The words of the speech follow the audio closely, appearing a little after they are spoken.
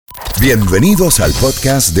Bienvenidos al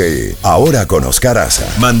podcast de Ahora con Oscar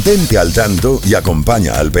Haza. Mantente al tanto y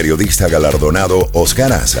acompaña al periodista galardonado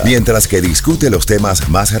Oscar Haza mientras que discute los temas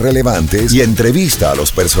más relevantes y entrevista a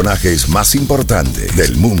los personajes más importantes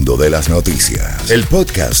del mundo de las noticias. El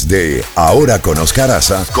podcast de Ahora con Oscar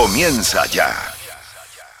Haza comienza ya.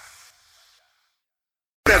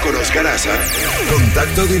 Ahora con Oscar Haza,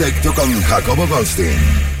 contacto directo con Jacobo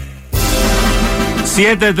Goldstein.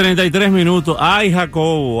 7:33 minutos. Ay,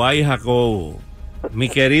 Jacobo. Mi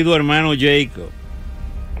querido hermano Jacobo.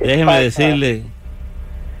 Déjeme decirle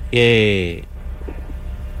que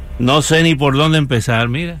no sé ni por dónde empezar.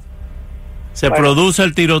 Mira, produce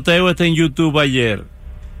el tiroteo en YouTube ayer.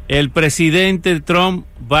 El presidente Trump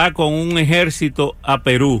va con un ejército a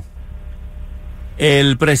Perú.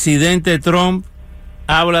 El presidente Trump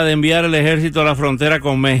habla de enviar el ejército a la frontera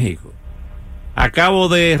con México. Acabo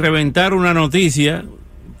de reventar una noticia,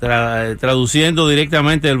 traduciendo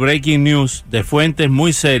directamente el breaking news de fuentes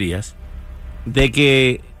muy serias, de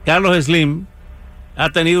que Carlos Slim ha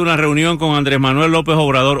tenido una reunión con Andrés Manuel López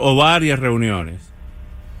Obrador, o varias reuniones,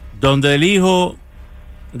 donde el hijo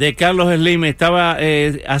de Carlos Slim estaba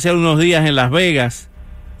hace unos días en Las Vegas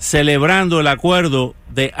celebrando el acuerdo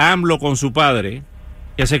de AMLO con su padre,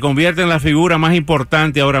 que se convierte en la figura más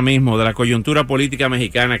importante ahora mismo de la coyuntura política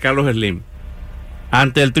mexicana, Carlos Slim,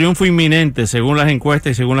 ante el triunfo inminente, según las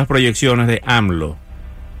encuestas y según las proyecciones de AMLO.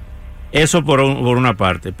 Eso por una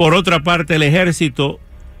parte. Por otra parte, el ejército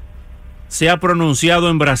se ha pronunciado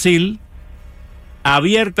en Brasil,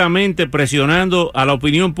 abiertamente presionando a la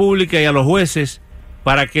opinión pública y a los jueces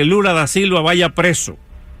para que Lula da Silva vaya preso,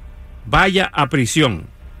 vaya a prisión.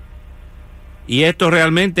 Y esto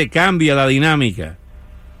realmente cambia la dinámica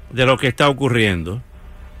de lo que está ocurriendo.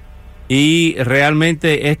 Y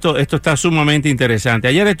realmente esto está sumamente interesante.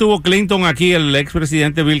 Ayer estuvo Clinton aquí, el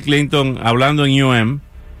expresidente Bill Clinton, hablando en UM,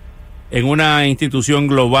 en una institución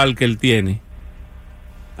global que él tiene,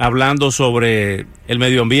 hablando sobre el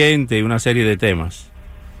medio ambiente y una serie de temas.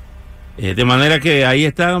 De manera que ahí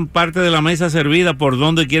está parte de la mesa servida. ¿Por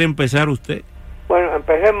dónde quiere empezar usted? Bueno,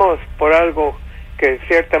 empecemos por algo que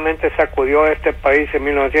ciertamente sacudió a este país en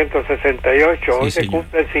 1968. Hoy se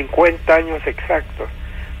cumplen 50 años exactos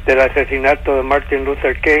del asesinato de Martin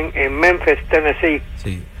Luther King en Memphis, Tennessee.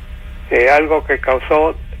 Sí. Algo que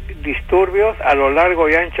causó disturbios a lo largo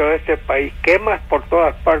y ancho de este país, quemas por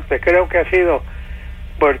todas partes. Creo que ha sido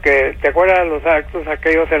porque, ¿te acuerdas de los actos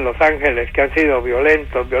aquellos en Los Ángeles que han sido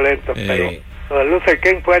violentos? Pero lo de Luther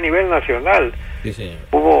King fue a nivel nacional. Sí, señor.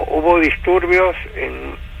 Hubo disturbios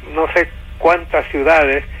en no sé cuántas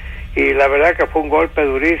ciudades, y la verdad que fue un golpe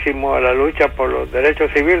durísimo a la lucha por los derechos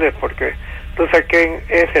civiles, porque Luther King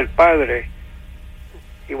es el padre,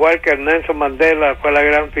 igual que Nelson Mandela fue la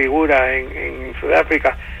gran figura en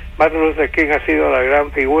Sudáfrica. Martin Luther King ha sido la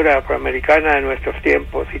gran figura afroamericana de nuestros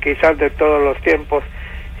tiempos, y quizás de todos los tiempos,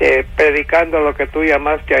 predicando lo que tú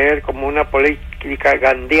llamaste ayer como una política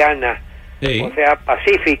gandhiana, o sea,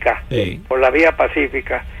 pacífica, por la vía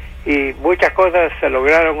pacífica. Y muchas cosas se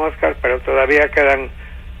lograron, Oscar, pero todavía quedan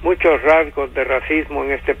muchos rasgos de racismo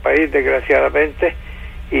en este país, desgraciadamente,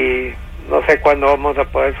 y no sé cuándo vamos a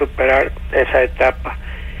poder superar esa etapa.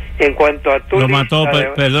 En cuanto a tu lo mató,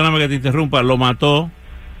 perdóname que te interrumpa, lo mató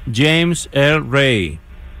James Earl Ray,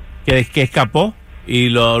 que escapó, y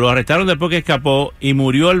lo arrestaron después que escapó, y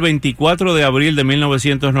murió el 24 de abril de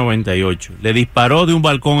 1998. Le disparó de un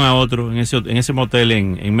balcón a otro en ese motel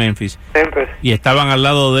en Memphis. Y estaban al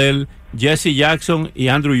lado de él Jesse Jackson y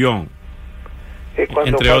Andrew Young,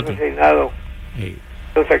 entre otros. Asesinado. Sí.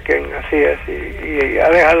 Entonces, así es, y ha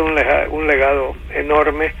dejado un legado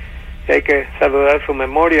enorme, y hay que saludar su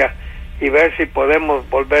memoria y ver si podemos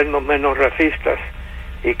volvernos menos racistas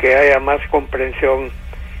y que haya más comprensión,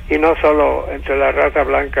 y no solo entre la raza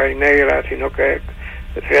blanca y negra, sino que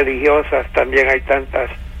religiosas también hay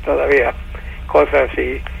tantas todavía cosas,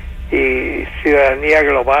 y ciudadanía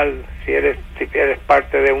global. Si eres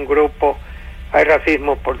parte de un grupo, hay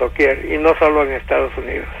racismo por doquier, y no solo en Estados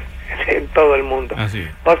Unidos, en todo el mundo. Así.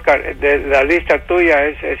 Oscar, de la lista tuya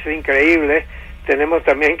es increíble. Tenemos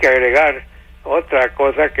también que agregar otra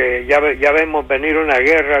cosa, que ya vemos venir una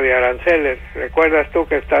guerra de aranceles. ¿Recuerdas tú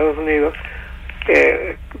que Estados Unidos,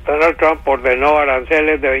 Donald Trump ordenó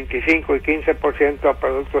aranceles de 25 y 15% a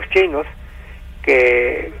productos chinos,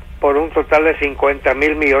 que por un total de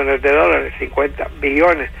 $50,000 millones, 50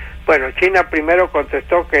 billones? Bueno, China primero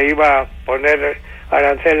contestó que iba a poner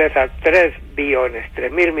aranceles a 3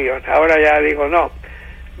 mil millones. Ahora ya dijo, no,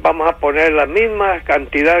 vamos a poner la misma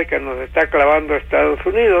cantidad que nos está clavando Estados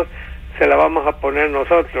Unidos, se la vamos a poner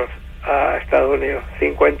nosotros a Estados Unidos.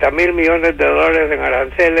 $50,000 millones en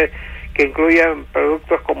aranceles que incluyen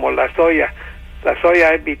productos como la soya. La soya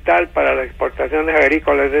es vital para las exportaciones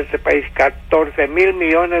agrícolas de este país. 14,000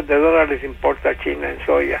 millones de dólares importa China en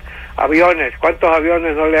soya. Aviones, ¿cuántos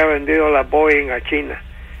aviones no le ha vendido la Boeing a China?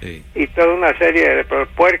 Sí. Y toda una serie de los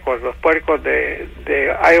puercos de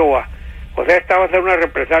Iowa. O sea, esta va a ser una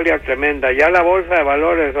represalia tremenda. Ya la bolsa de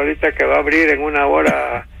valores ahorita que va a abrir en una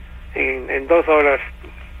hora, en 2 horas,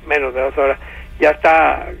 menos de 2 horas, ya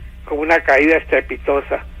está con una caída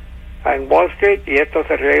estrepitosa en Wall Street, y esto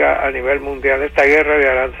se riega a nivel mundial. Esta guerra de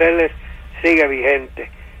aranceles sigue vigente.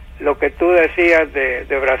 Lo que tú decías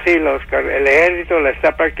de Brasil, Oscar, el ejército le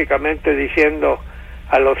está prácticamente diciendo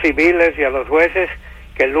a los civiles y a los jueces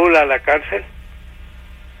que Lula a la cárcel.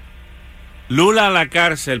 Lula a la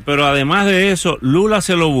cárcel, pero además de eso, Lula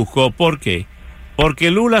se lo buscó. ¿Por qué?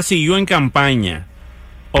 Porque Lula siguió en campaña,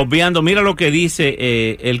 obviando, mira lo que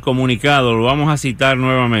dice el comunicado, lo vamos a citar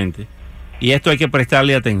nuevamente, y esto hay que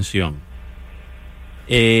prestarle atención.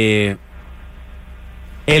 El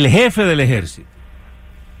jefe del ejército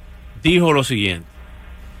dijo lo siguiente: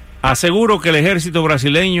 aseguro que el ejército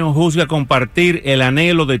brasileño juzga compartir el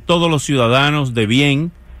anhelo de todos los ciudadanos de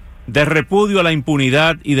bien, de repudio a la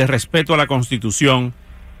impunidad y de respeto a la Constitución,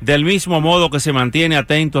 del mismo modo que se mantiene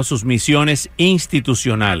atento a sus misiones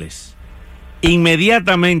institucionales.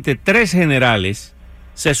 Inmediatamente 3 generales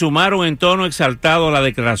se sumaron en tono exaltado a la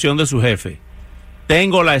declaración de su jefe.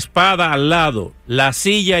 Tengo la espada al lado, la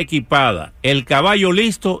silla equipada, el caballo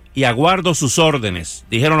listo y aguardo sus órdenes,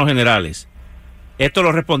 dijeron los generales. Esto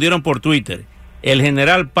lo respondieron por Twitter el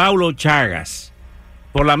general Paulo Chagas.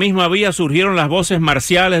 Por la misma vía surgieron las voces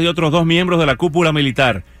marciales de otros 2 miembros de la cúpula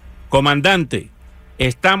militar. Comandante,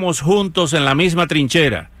 estamos juntos en la misma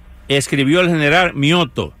trinchera, escribió el general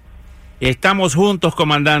Mioto. Estamos juntos,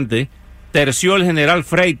 comandante, terció el general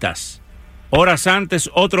Freitas. Horas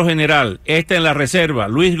antes, otro general, en la reserva,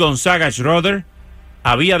 Luis Gonzaga Schroeder,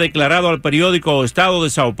 había declarado al periódico Estado de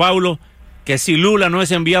Sao Paulo que si Lula no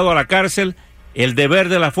es enviado a la cárcel, el deber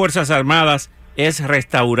de las Fuerzas Armadas es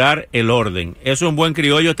restaurar el orden. Eso en buen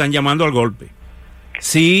criollo están llamando al golpe.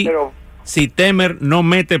 Si Temer no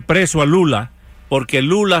mete preso a Lula, porque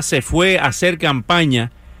Lula se fue a hacer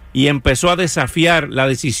campaña y empezó a desafiar las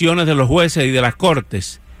decisiones de los jueces y de las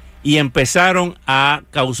cortes, y empezaron a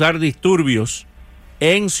causar disturbios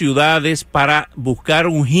en ciudades para buscar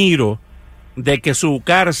un giro de que su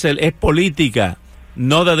cárcel es política,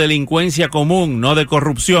 no de delincuencia común, no de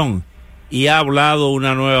corrupción. Y ha hablado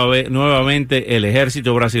una nuevamente el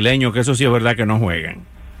ejército brasileño, que eso sí es verdad que no juegan.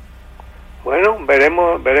 Bueno,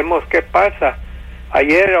 veremos qué pasa.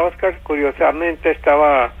 Ayer, Oscar, curiosamente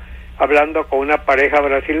estaba hablando con una pareja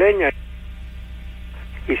brasileña,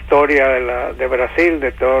 historia de Brasil,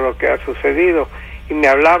 de todo lo que ha sucedido, y me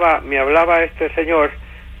hablaba este señor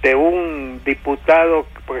de un diputado,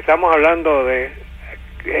 porque estamos hablando de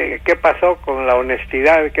qué pasó con la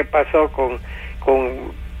honestidad, qué pasó con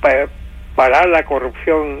parar la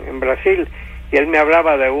corrupción en Brasil, y él me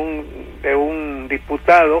hablaba de un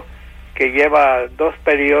diputado que lleva 2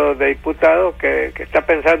 periodos de diputado, que está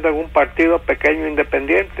pensando en un partido pequeño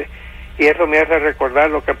independiente, y eso me hace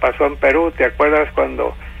recordar lo que pasó en Perú. ¿Te acuerdas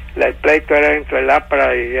cuando el pleito era entre el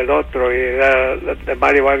APRA y el otro, y era de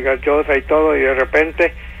Mario Vargas Llosa y todo, y de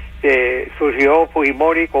repente surgió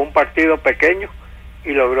Fujimori con un partido pequeño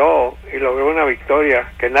y logró una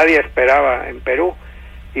victoria que nadie esperaba en Perú?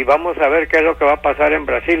 Y vamos a ver qué es lo que va a pasar en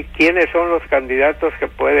Brasil. ¿Quiénes son los candidatos que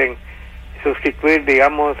pueden sustituir,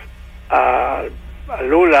 digamos, a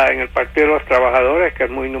Lula en el Partido de los Trabajadores, que es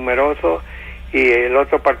muy numeroso, y el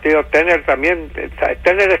otro partido, Temer también?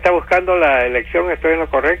 ¿Temer está buscando la elección? ¿Estoy en lo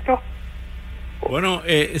correcto? Bueno,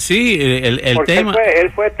 sí, el tema...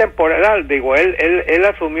 Él fue temporal, digo, él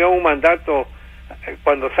asumió un mandato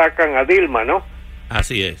cuando sacan a Dilma, ¿no?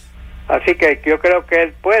 Así es. Así que yo creo que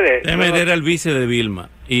él puede. Temer era el vice de Dilma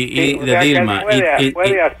y de Dilma.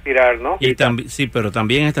 Puede aspirar, ¿no? Sí, pero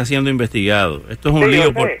también está siendo investigado. Esto es un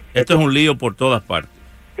lío esto es un lío por todas partes.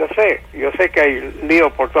 Yo sé que hay lío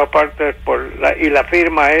por todas partes y la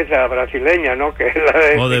firma esa brasileña, ¿no? Que es la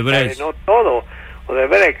de Odebrecht. No todo,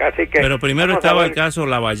 Odebrecht, así que. Pero primero estaba el caso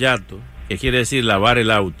Lavallato, que quiere decir lavar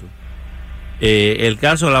el auto. El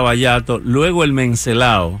caso Lavallato, luego el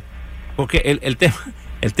Mencelao, porque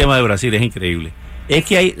el tema de Brasil es increíble. Es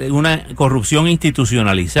que hay una corrupción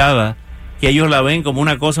institucionalizada que ellos la ven como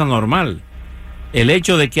una cosa normal. El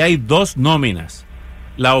hecho de que hay 2 nóminas,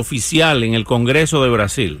 la oficial en el Congreso de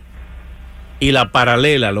Brasil y la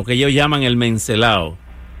paralela, lo que ellos llaman el Mencelao,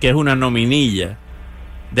 que es una nominilla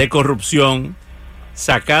de corrupción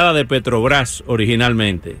sacada de Petrobras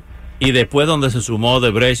originalmente, y después donde se sumó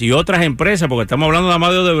Odebrecht y otras empresas, porque estamos hablando nada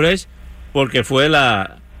más de Odebrecht porque fue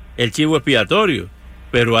la el chivo expiatorio.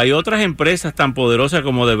 Pero hay otras empresas tan poderosas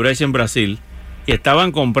como Odebrecht en Brasil que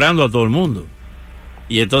estaban comprando a todo el mundo.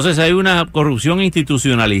 Y entonces hay una corrupción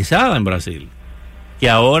institucionalizada en Brasil, que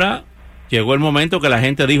ahora llegó el momento que la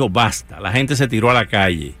gente dijo basta, la gente se tiró a la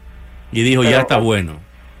calle y dijo ya está bueno.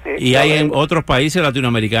 Y hay en otros países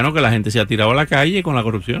latinoamericanos que la gente se ha tirado a la calle con la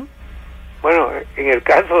corrupción. Bueno, en el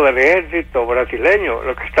caso del ejército brasileño,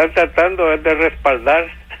 lo que están tratando es de respaldar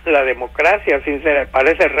la democracia,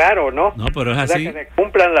 parece raro, ¿no? No, pero es así. Que se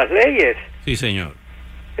cumplan las leyes. Sí, señor.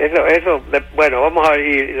 Bueno, vamos a ver,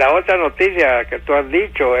 y la otra noticia que tú has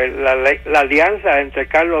dicho, la alianza entre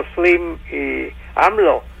Carlos Slim y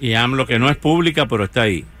AMLO. Y AMLO, que no es pública, pero está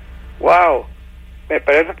ahí. Wow,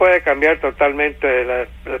 pero eso puede cambiar totalmente la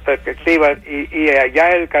perspectiva. Y allá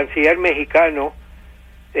el canciller mexicano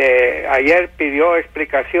ayer pidió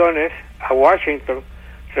explicaciones a Washington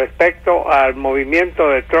respecto al movimiento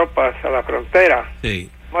de tropas a la frontera. Sí.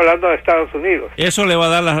 Estamos hablando de Estados Unidos. Eso le va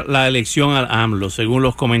a dar la elección a AMLO, según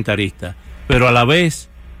los comentaristas. Pero a la vez,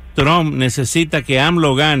 Trump necesita que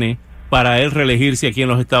AMLO gane para él reelegirse aquí en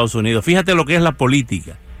los Estados Unidos. Fíjate lo que es la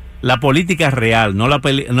política. La política real, no la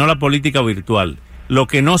política virtual. Lo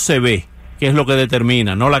que no se ve, que es lo que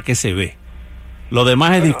determina, no la que se ve. Lo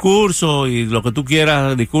demás es discurso y lo que tú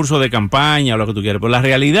quieras, discurso de campaña o lo que tú quieras. Pero la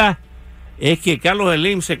realidad es que Carlos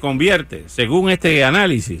Slim se convierte, según este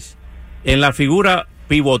análisis, en la figura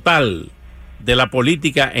pivotal de la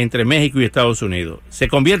política entre México y Estados Unidos. Se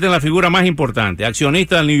convierte en la figura más importante,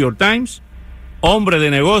 accionista del New York Times, hombre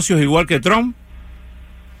de negocios igual que Trump.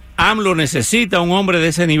 AMLO necesita un hombre de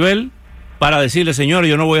ese nivel para decirle, señor,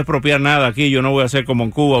 yo no voy a expropiar nada aquí, yo no voy a hacer como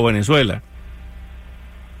en Cuba o Venezuela.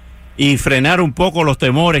 Y frenar un poco los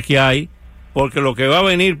temores que hay, porque lo que va a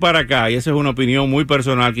venir para acá, y esa es una opinión muy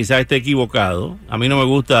personal, quizás esté equivocado, a mí no me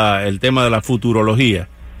gusta el tema de la futurología,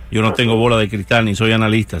 yo no tengo bola de cristal ni soy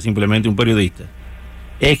analista, simplemente un periodista,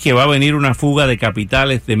 es que va a venir una fuga de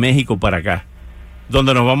capitales de México para acá,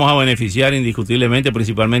 donde nos vamos a beneficiar indiscutiblemente,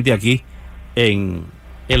 principalmente aquí en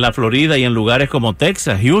la Florida y en lugares como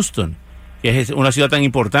Texas, Houston, que es una ciudad tan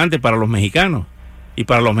importante para los mexicanos y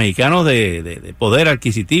para los mexicanos de poder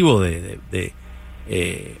adquisitivo,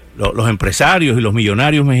 los empresarios y los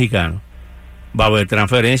millonarios mexicanos. Va a haber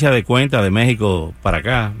transferencia de cuentas de México para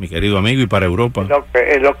acá, mi querido amigo, y para Europa.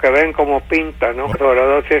 Es lo que ven como pinta, ¿no? Sobre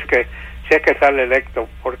todo si es que sale electo,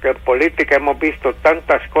 porque en política hemos visto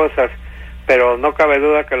tantas cosas, pero no cabe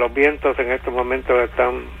duda que los vientos en estos momentos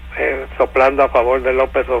están soplando a favor de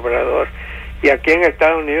López Obrador. Y aquí en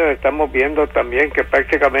Estados Unidos estamos viendo también que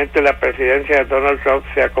prácticamente la presidencia de Donald Trump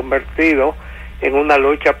se ha convertido en una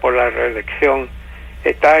lucha por la reelección.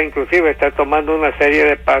 Está tomando una serie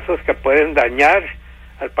de pasos que pueden dañar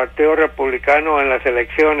al Partido Republicano en las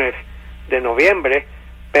elecciones de noviembre,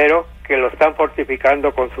 pero que lo están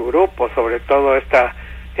fortificando con su grupo, sobre todo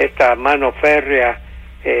esta mano férrea,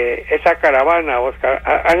 esa caravana, Oscar.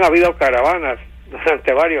 Han habido caravanas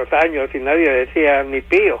durante varios años y nadie decía ni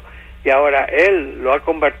pío, y ahora él lo ha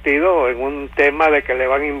convertido en un tema de que le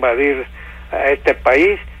van a invadir a este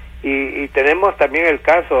país. Y tenemos también el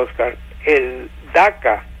caso, Oscar, el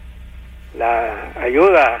DACA, la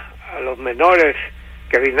ayuda a los menores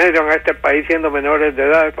que vinieron a este país siendo menores de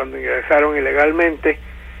edad cuando ingresaron ilegalmente.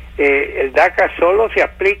 El DACA solo se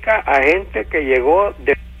aplica a gente que llegó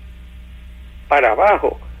para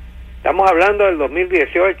abajo. Estamos hablando del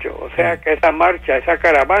 2018, o sea que esa marcha, esa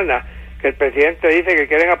caravana que el presidente dice que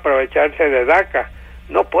quieren aprovecharse de DACA,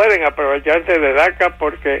 no pueden aprovecharse de DACA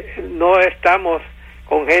porque no estamos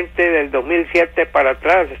con gente del 2007 para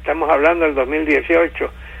atrás, estamos hablando del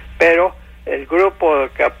 2018, pero el grupo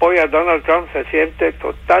que apoya a Donald Trump se siente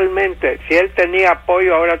totalmente, si él tenía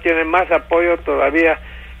apoyo, ahora tiene más apoyo todavía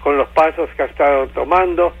con los pasos que ha estado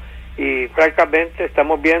tomando, y francamente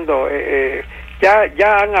estamos viendo,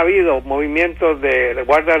 ya han habido movimientos de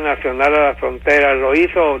Guardia Nacional a la frontera, lo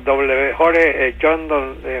hizo lo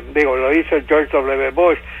hizo George W.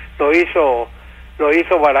 Bush, lo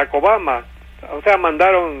hizo Barack Obama. O sea,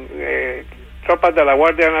 mandaron tropas de la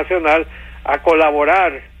Guardia Nacional a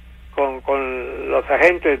colaborar con los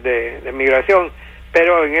agentes de migración,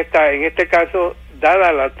 pero en este caso,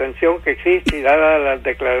 dada la tensión que existe y dadas las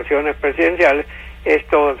declaraciones presidenciales,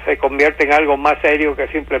 esto se convierte en algo más serio que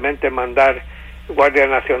simplemente mandar Guardia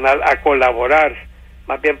Nacional a colaborar.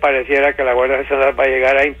 Más bien pareciera que la Guardia Nacional va a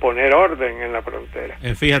llegar a imponer orden en la frontera.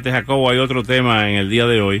 Fíjate, Jacobo, hay otro tema en el día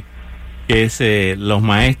de hoy, que es los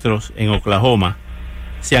maestros en Oklahoma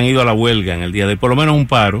se han ido a la huelga en el día de hoy, por lo menos un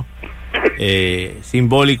paro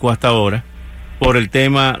simbólico hasta ahora, por el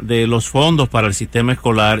tema de los fondos para el sistema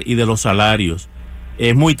escolar y de los salarios.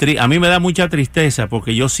 es muy a mí me da mucha tristeza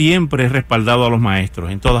porque yo siempre he respaldado a los maestros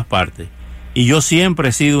en todas partes. Y yo siempre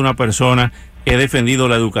he sido una persona que he defendido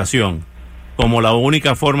la educación como la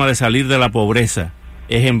única forma de salir de la pobreza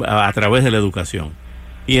es a través de la educación.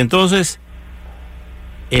 Y entonces,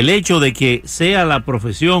 el hecho de que sea la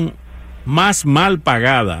profesión más mal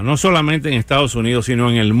pagada, no solamente en Estados Unidos, sino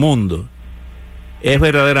en el mundo, es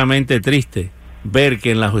verdaderamente triste ver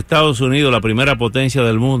que en los Estados Unidos, la primera potencia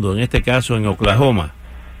del mundo, en este caso en Oklahoma,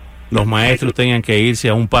 los maestros tengan que irse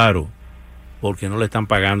a un paro porque no le están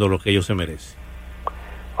pagando lo que ellos se merecen.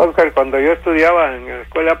 Oscar, cuando yo estudiaba en la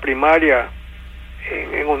escuela primaria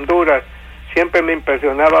en Honduras, siempre me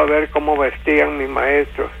impresionaba ver cómo vestían mis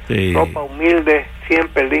maestros. Sí. Ropa humilde,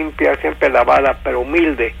 siempre limpia, siempre lavada, pero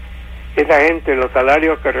humilde. Esa gente, los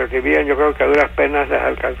salarios que recibían, yo creo que a duras penas les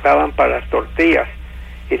alcanzaban para las tortillas.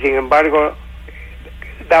 Y sin embargo,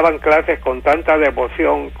 daban clases con tanta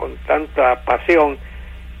devoción, con tanta pasión,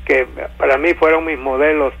 que para mí fueron mis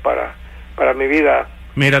modelos para mi vida.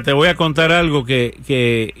 Mira, te voy a contar algo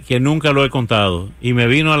que nunca lo he contado y me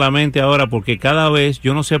vino a la mente ahora porque cada vez,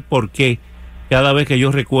 yo no sé por qué, cada vez que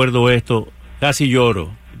yo recuerdo esto, casi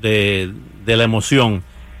lloro de la emoción.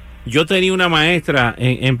 Yo tenía una maestra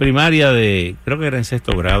en primaria creo que era en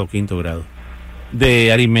 6º grado, 5º grado,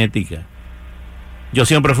 de aritmética. Yo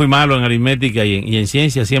siempre fui malo en aritmética y en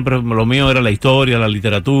ciencia, siempre lo mío era la historia, la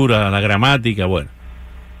literatura, la gramática, bueno.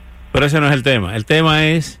 Pero ese no es el tema. El tema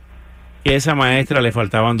es que a esa maestra le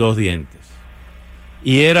faltaban 2 dientes.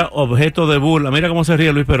 Y era objeto de burla. Mira cómo se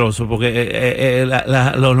ríe Luis Perozo, porque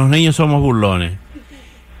los niños somos burlones.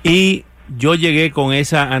 Y yo llegué con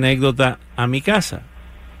esa anécdota a mi casa.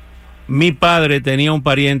 Mi padre tenía un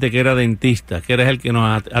pariente que era dentista, que era el que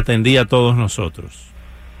nos atendía a todos nosotros.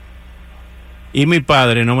 Y mi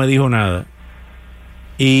padre no me dijo nada.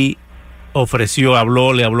 Y le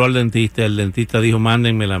habló al dentista. El dentista dijo,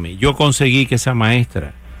 mándenmela a mí. Yo conseguí que esa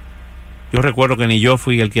maestra, yo recuerdo que ni yo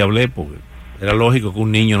fui el que hablé, porque era lógico que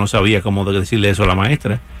un niño no sabía cómo decirle eso a la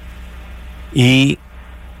maestra. Y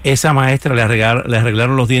esa maestra le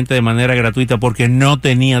arreglaron los dientes de manera gratuita porque no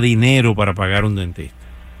tenía dinero para pagar un dentista.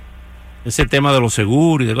 Ese tema de los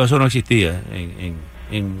seguros y de cosas no existía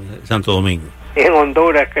en Santo Domingo. En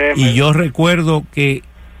Honduras, créeme. Y yo recuerdo que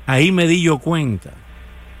ahí me di yo cuenta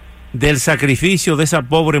del sacrificio de esa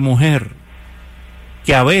pobre mujer,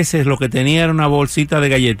 que a veces lo que tenía era una bolsita de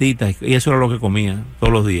galletitas y eso era lo que comía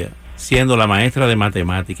todos los días, siendo la maestra de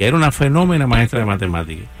matemáticas. Era una fenómena maestra de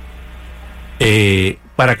matemáticas.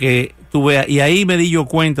 Para que tú veas, y ahí me di yo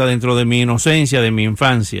cuenta dentro de mi inocencia, de mi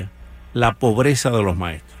infancia, la pobreza de los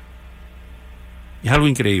maestros. Es algo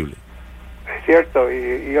increíble. Es cierto,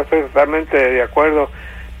 y yo estoy totalmente de acuerdo.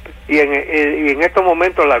 Y en estos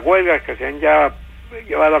momentos las huelgas que se han ya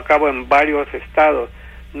llevado a cabo en varios estados,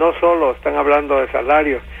 no solo están hablando de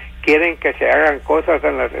salarios, quieren que se hagan cosas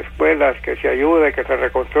en las escuelas, que se ayude, que se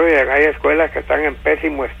reconstruyan. Hay escuelas que están en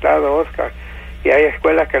pésimo estado, Oscar, y hay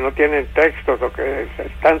escuelas que no tienen textos o que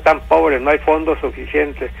están tan pobres, no hay fondos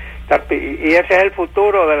suficientes. Y ese es el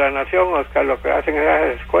futuro de la nación, Oscar, lo que hacen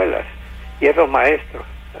esas escuelas y esos maestros.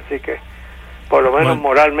 Así que por lo menos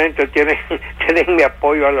moralmente tienen mi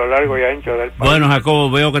apoyo a lo largo y ancho del país. Bueno, Jacobo,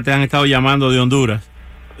 veo que te han estado llamando de Honduras.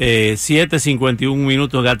 7:51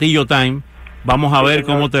 minutos, Gatillo Time. Vamos a ver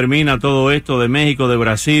cómo termina todo esto de México, de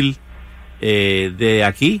Brasil, de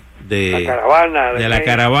aquí, de la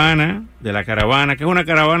caravana, que es una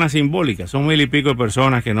caravana simbólica. Son 1,000 y pico de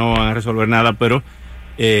personas que no van a resolver nada, pero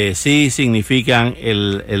sí significan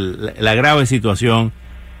la grave situación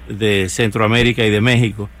de Centroamérica y de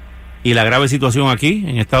México. Y la grave situación aquí,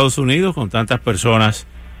 en Estados Unidos, con tantas personas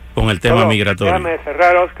con el tema migratorio. Déjame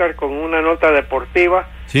cerrar, Oscar, con una nota deportiva.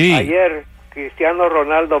 Sí. Ayer, Cristiano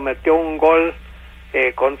Ronaldo metió un gol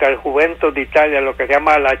contra el Juventus de Italia, lo que se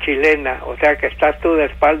llama la chilena. O sea, que estás tú de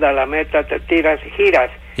espalda a la meta, te tiras y giras.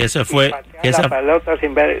 Esa fue la pelota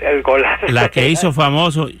sin ver el golazo. La que hizo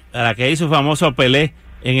famoso a Pelé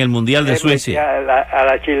en el Mundial de Suecia. A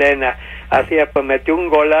la chilena. Así es, pues metió un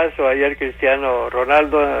golazo ayer Cristiano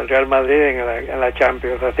Ronaldo en el Real Madrid en la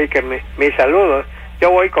Champions. Así que mis saludos.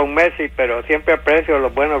 Yo voy con Messi, pero siempre aprecio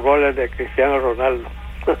los buenos goles de Cristiano Ronaldo.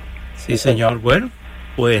 Sí, señor. Bueno,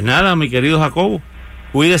 pues nada, mi querido Jacobo,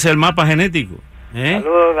 cuídese el mapa genético.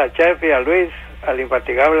 Saludos a Chef y a Luis, al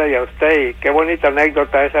infatigable y a usted. Y qué bonita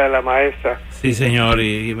anécdota esa de la maestra. Sí, señor,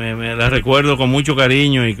 y me la recuerdo con mucho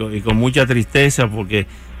cariño y con mucha tristeza, porque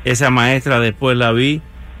esa maestra después la vi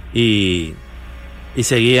y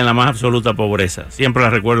seguía en la más absoluta pobreza. Siempre la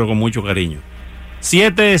recuerdo con mucho cariño.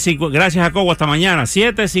 Gracias, Jacobo, hasta mañana.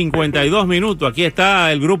 7:52 minutos. Aquí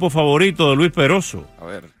está el grupo favorito de Luis Perozo. A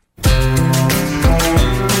ver.